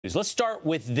Let's start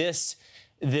with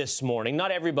this morning.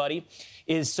 Not everybody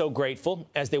is so grateful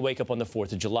as they wake up on the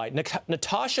 4th of July.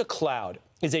 Natasha Cloud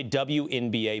is a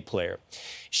WNBA player.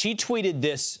 She tweeted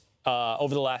this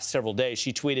over the last several days.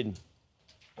 She tweeted,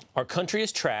 "Our country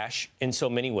is trash in so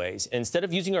many ways. Instead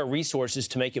of using our resources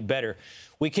to make it better,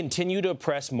 we continue to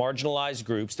oppress marginalized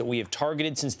groups that we have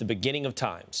targeted since the beginning of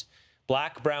times.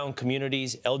 Black, brown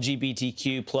communities,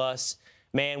 LGBTQ+.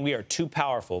 Man, we are too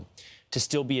powerful to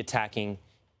still be attacking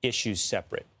issues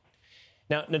separate."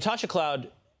 Now, Natasha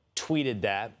Cloud tweeted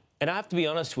that, and I have to be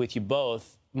honest with you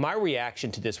both, my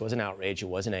reaction to this wasn't outrage, it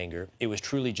wasn't anger, it was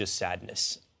truly just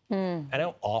sadness. I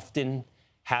don't often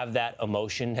have that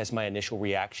emotion as my initial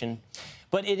reaction,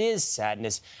 but it is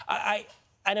sadness. I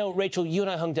know, Rachel, you and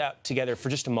I hung out together for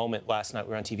just a moment last night. We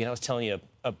were on TV, and I was telling you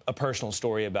a personal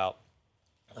story about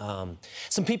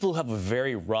some people who have a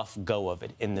very rough go of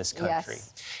it in this country.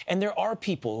 Yes. And there are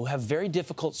people who have very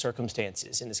difficult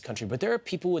circumstances in this country, but there are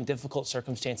people in difficult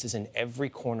circumstances in every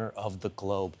corner of the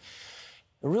globe.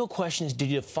 The real question is, do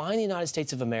you define the United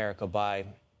States of America by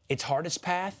its hardest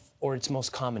path or its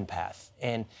most common path?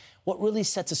 And what really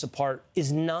sets us apart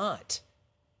is not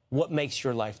what makes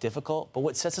your life difficult, but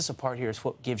what sets us apart here is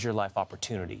what gives your life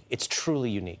opportunity. It's truly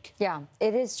unique. Yeah,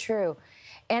 it is true.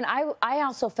 And I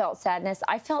also felt sadness.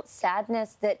 I felt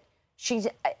sadness that she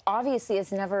obviously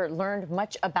has never learned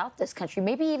much about this country,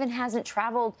 maybe even hasn't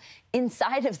traveled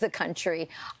inside of the country.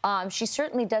 She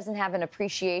certainly doesn't have an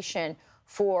appreciation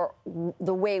for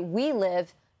the way we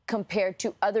live compared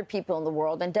to other people in the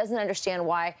world, and doesn't understand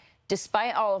why,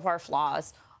 despite all of our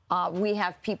flaws, we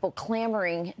have people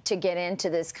clamoring to get into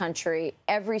this country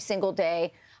every single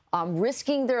day,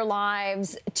 risking their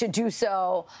lives to do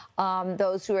so,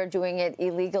 those who are doing it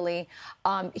illegally.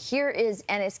 Here is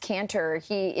Enes Kanter.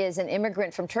 He is an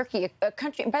immigrant from Turkey, a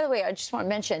country. And by the way, I just want to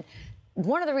mention,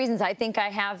 one of the reasons I think I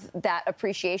have that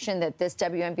appreciation that this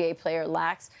WNBA player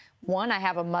lacks, one, I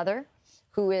have a mother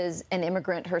who is an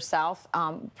immigrant herself,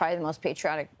 probably the most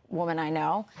patriotic woman I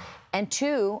know. And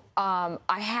two, I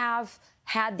have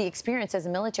had the experience as a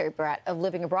military brat of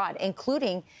living abroad,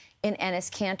 including in Enes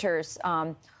Kanter's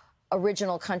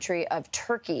original country of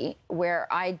Turkey, where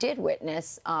I did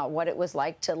witness what it was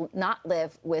like to not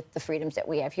live with the freedoms that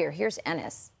we have here. Here's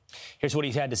Enes. Here's what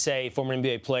he had to say, former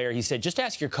NBA player. He said, "Just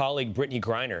ask your colleague Brittany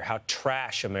Griner how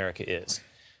trash America is."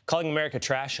 Calling America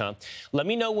trash, huh? "Let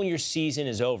me know when your season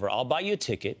is over. I'll buy you a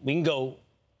ticket. We can go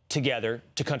together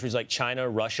to countries like China,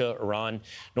 Russia, Iran,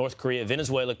 North Korea,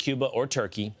 Venezuela, Cuba, or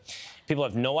Turkey. People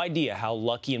have no idea how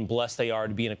lucky and blessed they are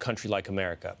to be in a country like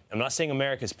America. I'm not saying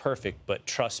America is perfect, but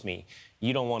trust me,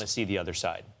 you don't want to see the other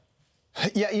side."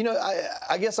 Yeah, you know,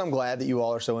 I guess I'm glad that you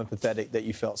all are so empathetic that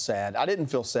you felt sad. I didn't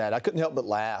feel sad. I couldn't help but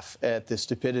laugh at the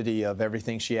stupidity of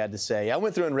everything she had to say. I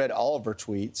went through and read all of her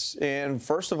tweets. And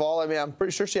first of all, I mean, I'm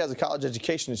pretty sure she has a college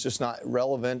education. It's just not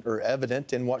relevant or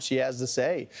evident in what she has to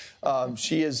say.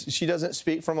 She doesn't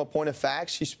speak from a point of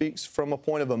fact. She speaks from a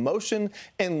point of emotion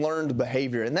and learned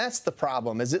behavior. And that's the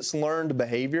problem, is it's learned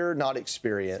behavior, not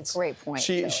experience. That's a great point.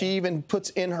 She even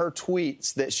puts in her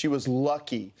tweets that she was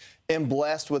lucky and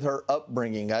blessed with her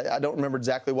upbringing. I don't remember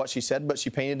exactly what she said, but she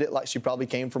painted it like she probably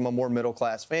came from a more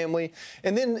middle-class family.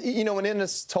 And then, you know, when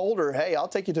Enes told her, "Hey, I'll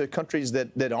take you to countries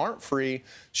that aren't free,"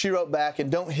 she wrote back, "And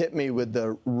don't hit me with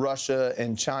the Russia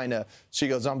and China." She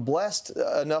goes, "I'm blessed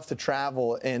enough to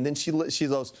travel." And then she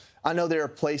goes, "I know there are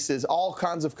places, all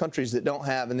kinds of countries that don't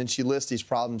have," and then she lists these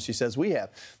problems she says we have.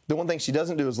 The one thing she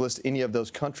doesn't do is list any of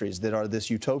those countries that are this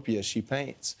utopia she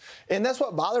paints. And that's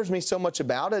what bothers me so much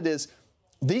about it is,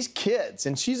 these kids,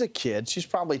 and she's a kid, she's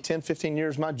probably 10, 15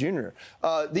 years my junior.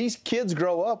 These kids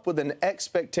grow up with an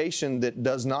expectation that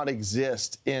does not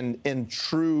exist in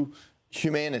true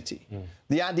humanity.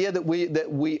 The idea that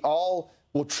we all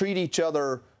will treat each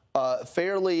other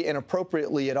fairly and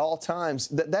appropriately at all times,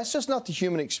 that's just not the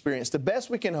human experience. The best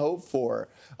we can hope for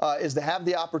is to have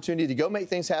the opportunity to go make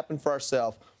things happen for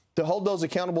ourselves, to hold those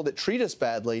accountable that treat us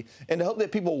badly, and to hope that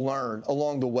people learn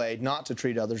along the way not to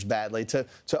treat others badly, to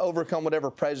overcome whatever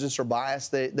prejudice or bias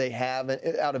they have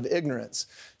out of ignorance.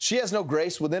 She has no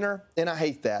grace within her, and I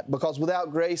hate that, because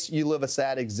without grace, you live a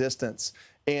sad existence.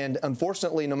 And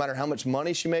unfortunately, no matter how much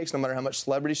money she makes, no matter how much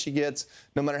celebrity she gets,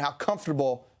 no matter how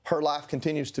comfortable her life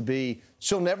continues to be,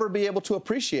 she'll never be able to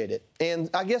appreciate it. And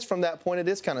I guess from that point, it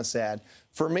is kind of sad.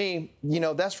 For me, you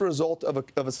know, that's the result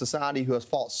of a society who has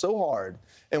fought so hard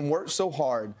and worked so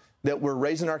hard that we're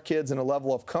raising our kids in a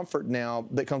level of comfort now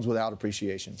that comes without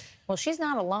appreciation. Well, she's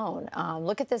not alone.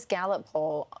 Look at this Gallup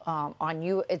poll on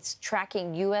you. It's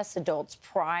tracking U.S. adults'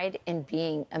 pride in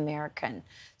being American.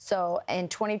 So in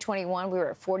 2021, we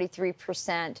were at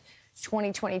 43%.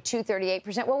 2022,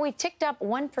 38%. Well, we ticked up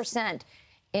 1%.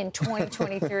 in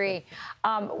 2023.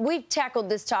 We tackled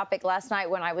this topic last night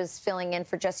when I was filling in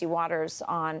for Jesse Waters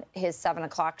on his 7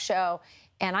 o'clock show.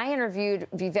 And I interviewed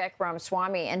Vivek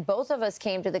Ramaswamy, and both of us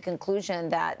came to the conclusion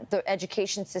that the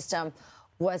education system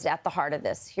was at the heart of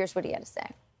this. Here's what he had to say.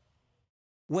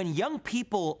 When young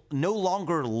people no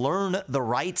longer learn the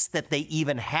rights that they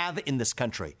even have in this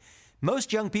country,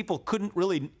 most young people couldn't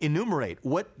really enumerate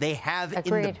what they have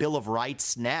in the Bill of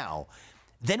Rights now.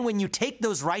 Then when you take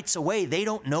those rights away, they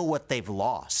don't know what they've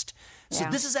lost. So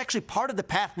this is actually part of the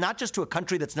path, not just to a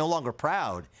country that's no longer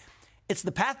proud. It's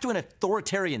the path to an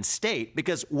authoritarian state,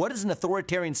 because what does an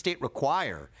authoritarian state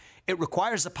require? It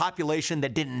requires a population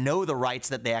that didn't know the rights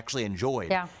that they actually enjoyed.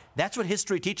 Yeah. That's what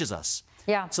history teaches us.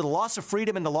 Yeah. So the loss of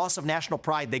freedom and the loss of national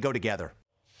pride, they go together.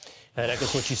 And that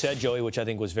echoes what you said, Joey, which I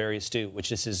think was very astute, which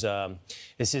this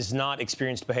is not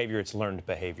experienced behavior, it's learned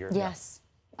behavior. Yes,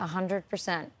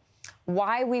 100%.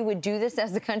 Why we would do this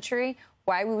as a country,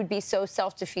 why we would be so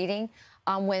self-defeating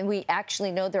when we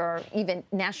actually know there are even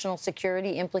national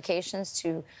security implications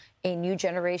to a new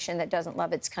generation that doesn't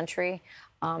love its country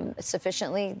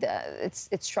sufficiently,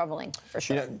 it's troubling, for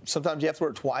sure. You know, sometimes you have to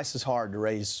work twice as hard to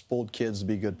raise spoiled kids to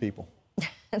be good people.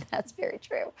 That's very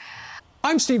true.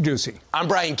 I'm Steve Ducey. I'm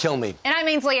Brian Kilmeade. And I'm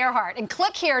Ainsley Earhart. And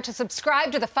click here to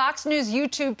subscribe to the Fox News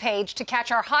YouTube page to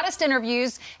catch our hottest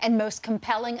interviews and most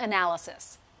compelling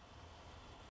analysis.